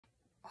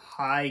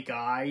Hi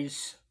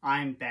guys,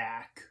 I'm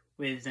back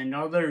with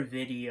another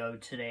video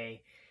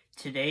today.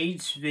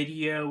 Today's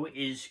video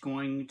is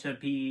going to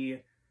be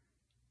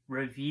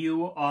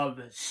review of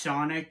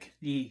Sonic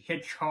the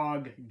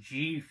Hedgehog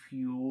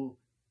GFuel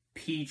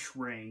Peach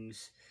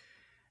Rings.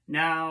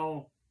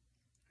 Now,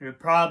 you're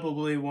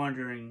probably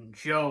wondering,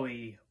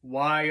 Joey,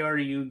 why are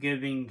you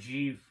giving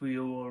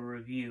GFuel a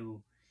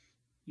review?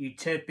 You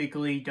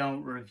typically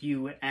don't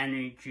review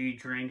energy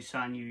drinks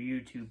on your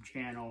YouTube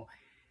channel.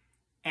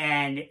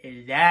 And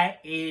that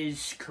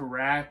is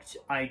correct.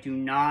 I do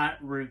not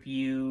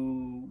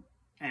review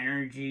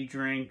energy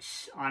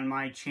drinks on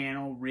my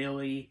channel,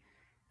 really,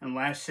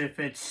 unless if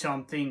it's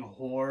something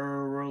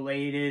horror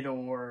related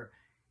or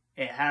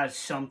it has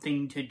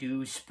something to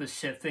do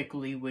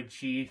specifically with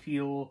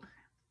GFuel.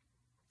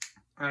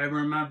 I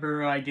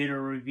remember I did a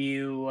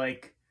review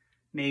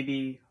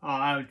maybe,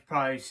 I would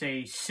probably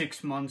say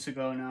 6 months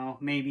ago now,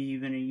 maybe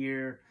even a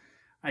year.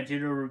 I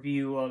did a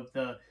review of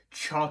the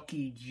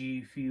Chucky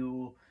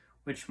GFuel,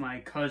 which my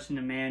cousin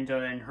Amanda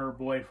and her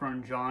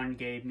boyfriend John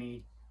gave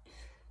me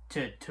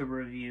to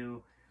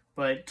review.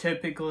 But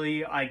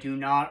typically, I do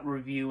not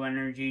review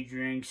energy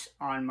drinks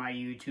on my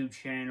YouTube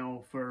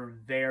channel for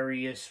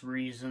various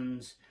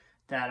reasons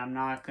that I'm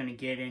not going to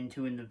get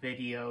into in the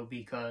video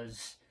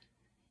because,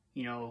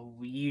 you know,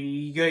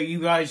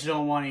 you guys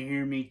don't want to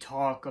hear me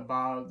talk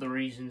about the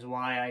reasons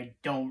why I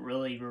don't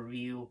really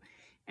review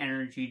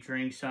energy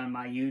drinks on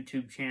my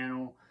YouTube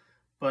channel.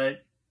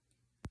 But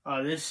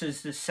this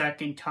is the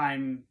second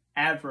time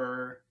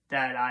ever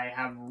that I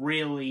have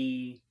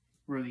really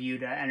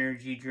reviewed an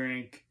energy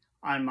drink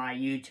on my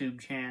YouTube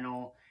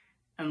channel,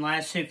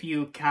 unless if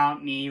you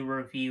count me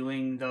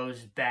reviewing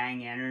those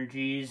Bang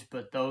Energies,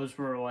 but those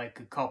were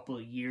like a couple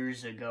of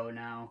years ago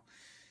now.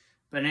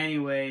 But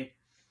anyway,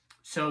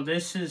 so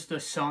this is the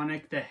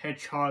Sonic the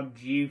Hedgehog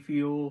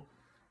GFuel.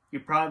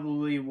 You're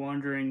probably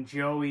wondering,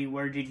 Joey,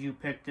 where did you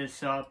pick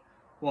this up?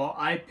 Well,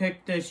 I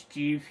picked this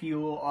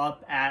GFuel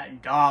up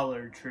at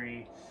Dollar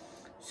Tree.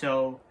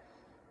 So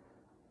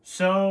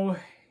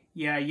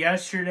yeah,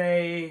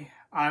 yesterday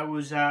I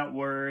was at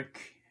work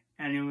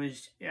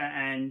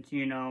and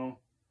you know,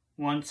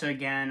 once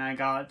again I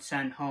got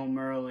sent home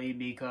early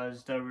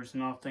because there was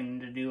nothing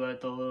to do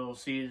at the Little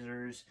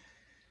Caesars.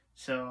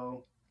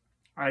 So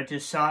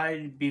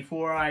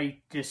before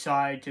I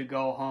decide to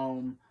go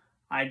home,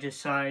 I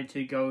decided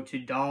to go to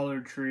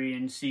Dollar Tree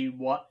and see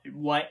what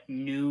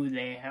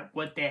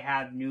they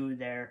have new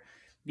there,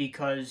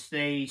 because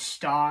they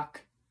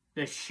stock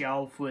the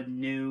shelf with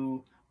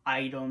new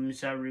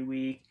items every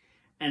week.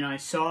 And I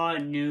saw a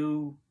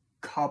new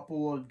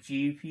couple of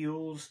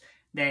GFuels.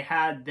 They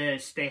had the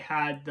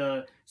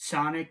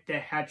Sonic the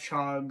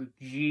Hedgehog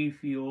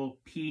GFuel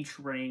Peach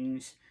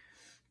Rings,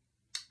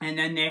 and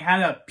then they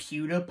had a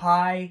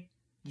PewDiePie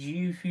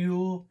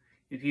GFuel.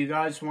 If you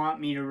guys want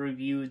me to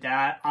review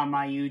that on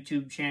my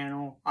YouTube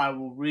channel, I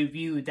will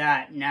review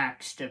that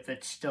next if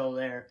it's still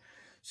there.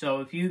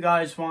 So if you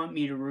guys want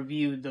me to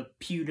review the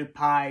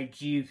PewDiePie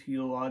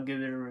GFuel, I'll give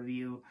it a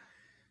review.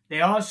 They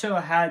also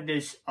had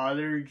this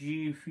other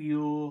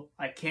GFuel.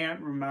 I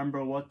can't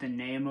remember what the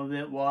name of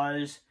it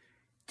was.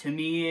 To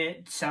me,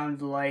 it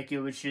sounded like it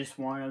was just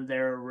one of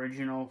their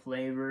original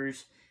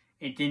flavors.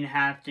 It didn't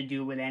have to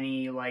do with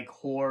any like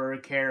horror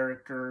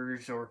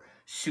characters or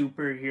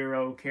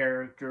superhero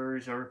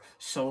characters or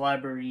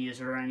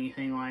celebrities or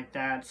anything like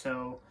that.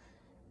 So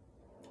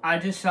I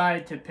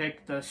decided to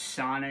pick the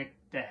Sonic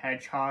the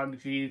Hedgehog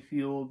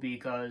GFuel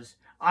because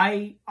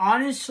I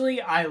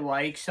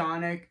like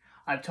Sonic.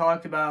 I've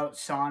talked about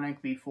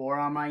Sonic before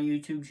on my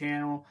YouTube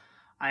channel.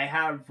 I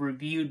have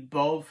reviewed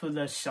both of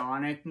the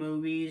Sonic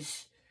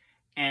movies,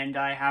 and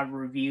I have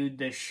reviewed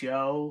the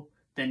show,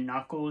 the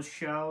Knuckles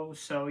show.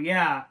 So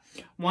yeah,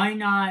 why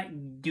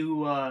not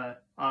do a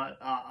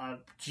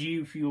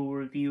GFuel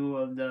review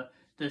of the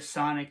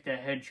Sonic the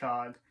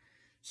Hedgehog?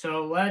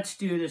 So let's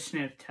do the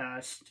sniff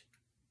test.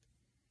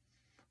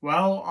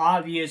 Well,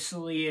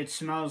 obviously it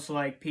smells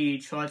like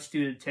peach. Let's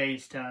do the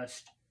taste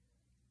test.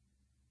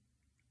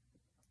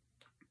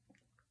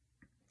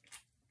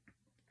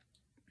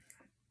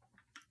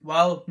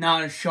 Well,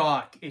 not a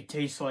shock. It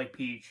tastes like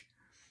peach.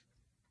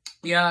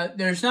 Yeah,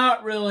 there's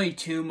not really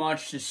too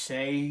much to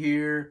say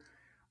here.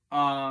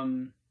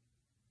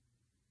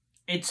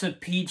 It's a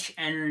peach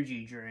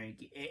energy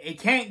drink. It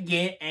can't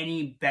get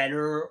any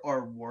better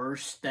or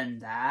worse than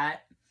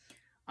that.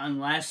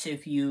 Unless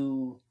if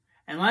you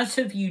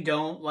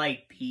don't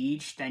like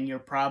peach, then you're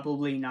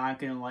probably not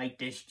going to like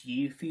this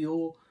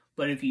GFuel.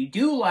 But if you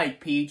do like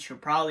peach, you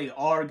probably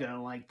are going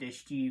to like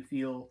this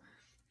GFuel.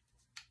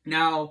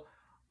 Now,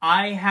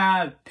 I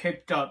have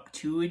picked up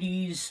two of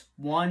these,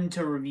 one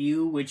to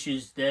review, which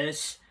is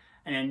this,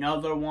 and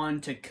another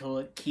one to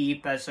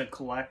keep as a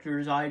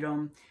collector's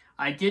item.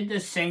 I did the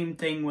same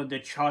thing with the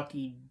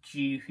Chucky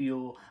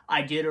GFuel.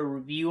 I did a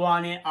review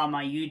on it on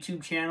my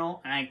YouTube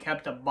channel, and I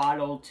kept a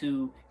bottle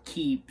to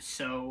keep,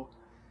 so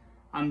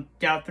I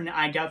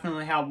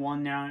definitely have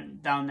one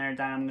down there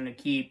that I'm going to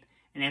keep.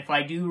 And if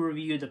I do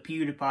review the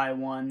PewDiePie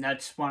one,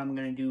 that's what I'm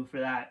going to do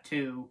for that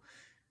too.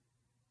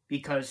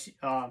 because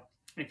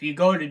if you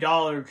go to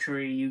Dollar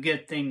Tree, you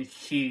get things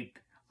cheap.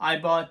 I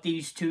bought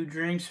these 2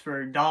 drinks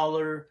for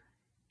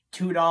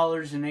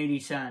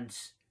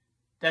 $2.80.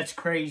 That's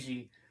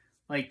crazy.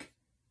 Like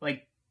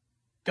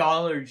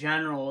Dollar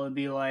General would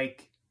be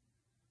like,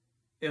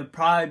 it would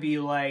probably be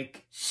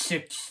like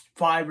 $5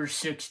 or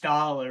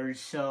 $6.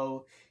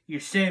 So you're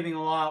saving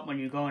a lot when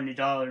you go into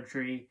Dollar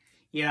Tree.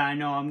 Yeah, I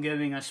know I'm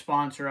giving a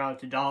sponsor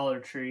out to Dollar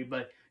Tree,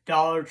 but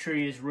Dollar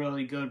Tree is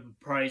really good with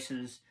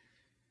prices.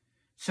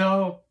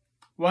 So,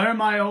 what are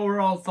my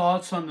overall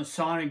thoughts on the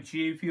Sonic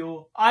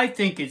GFuel? I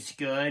think it's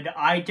good.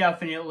 I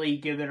definitely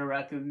give it a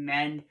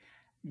recommend.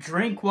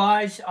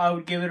 Drink-wise, I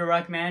would give it a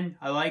recommend.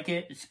 I like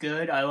it. It's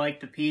good. I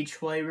like the peach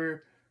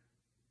flavor.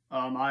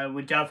 I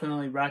would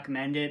definitely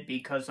recommend it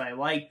because I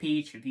like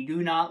peach. If you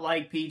do not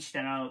like peach,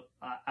 then I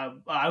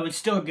would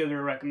still give it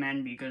a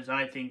recommend because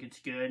I think it's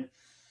good.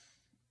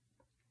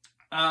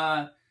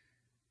 As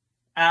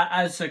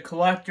a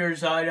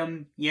collector's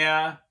item,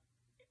 yeah,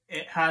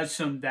 it has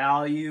some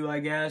value, I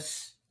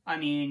guess. I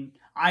mean,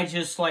 I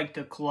just like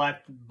to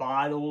collect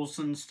bottles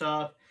and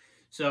stuff.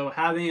 So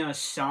having a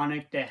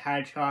Sonic the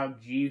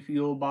Hedgehog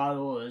GFuel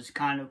bottle is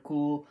kind of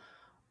cool.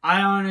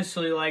 I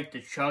honestly like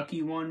the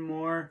Chucky one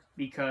more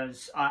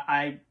because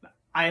I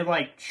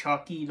like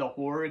Chucky the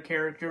horror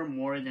character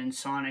more than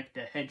Sonic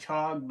the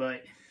Hedgehog,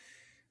 but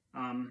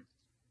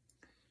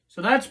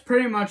so that's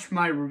pretty much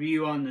my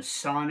review on the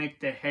Sonic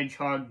the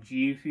Hedgehog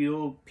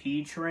GFuel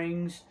Peach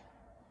Rings.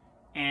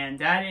 And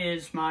that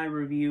is my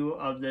review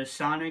of the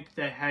Sonic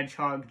the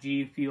Hedgehog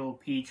GFuel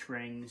Peach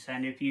Rings.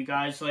 And if you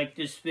guys like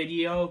this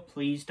video,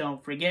 please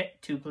don't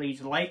forget to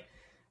please like,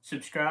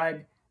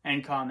 subscribe,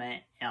 and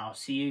comment. And I'll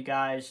see you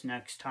guys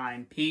next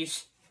time.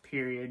 Peace,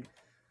 period.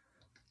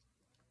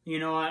 You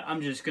know what?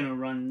 I'm just going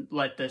to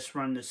let this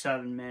run to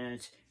 7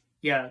 minutes.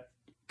 Yeah,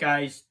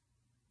 guys,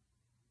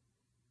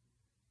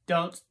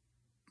 don't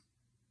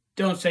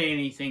say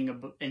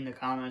anything in the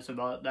comments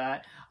about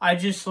that. I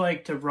just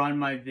like to run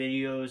my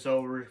videos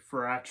over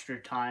for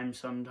extra time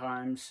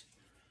sometimes.